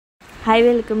Hi,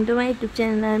 welcome to my YouTube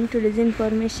channel. Today's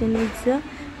information is a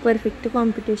perfect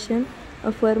computation.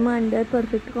 A firm under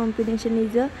perfect computation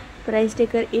is a price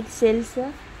taker. It sells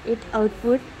its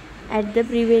output at the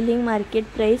prevailing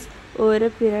market price over a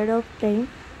period of time.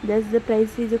 Thus, the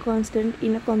price is a constant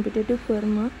in a competitive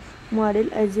firm model,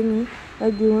 assuming a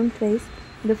given price.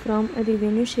 The from a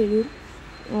revenue schedule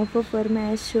of a firm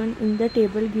as shown in the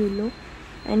table below,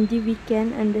 and we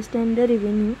can understand the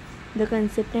revenue, the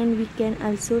concept, and we can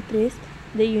also trace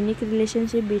the unique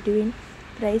relationship between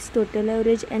price, total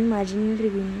average, and marginal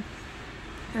revenue.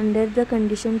 Under the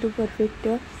condition to perfect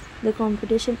the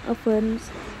computation of firms,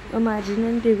 a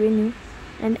marginal revenue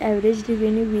and average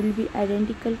revenue will be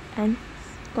identical and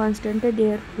constant.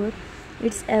 Therefore,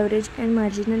 its average and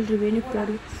marginal revenue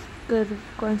curve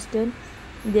constant.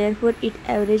 Therefore, its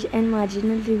average and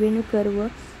marginal revenue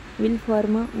curve will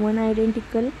form one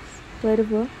identical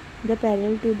curve, the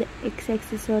parallel to the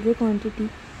x-axis or the quantity.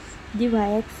 The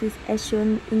y-axis as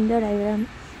shown in the diagram,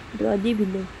 draw the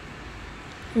below.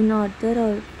 In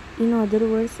other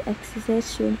words, axis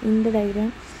as shown in the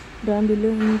diagram drawn below.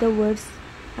 In the words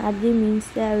are the means,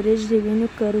 the average revenue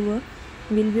curve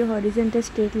will be horizontal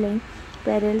straight line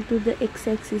parallel to the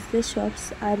x-axis. The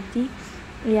shocks are the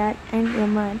AR and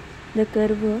MR. The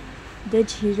curve the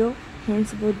 0,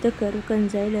 hence both the curve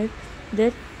considered.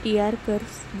 The TR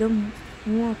curves the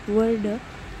move upward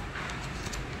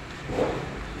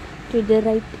to the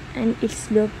right, and its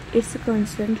slope is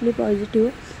constantly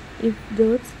positive. If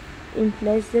those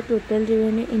implies the total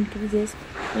revenue increases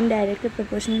in direct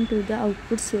proportion to the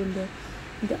output sold.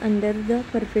 Under the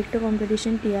perfect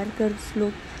computation, TR curve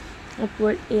slope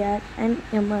upward, AR and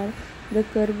MR, the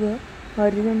curve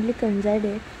horizontally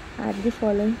considered, are the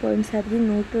following points are the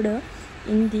noted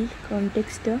in the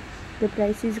context. The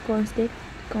price is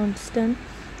constant.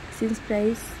 Since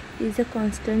price is a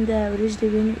constant, the average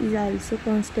revenue is also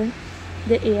constant.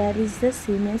 The AR is the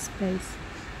same as price.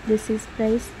 This is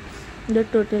price. The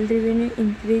total revenue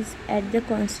increase at the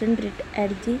constant rate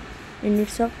at the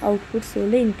units of output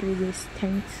sold increases.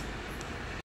 Thanks.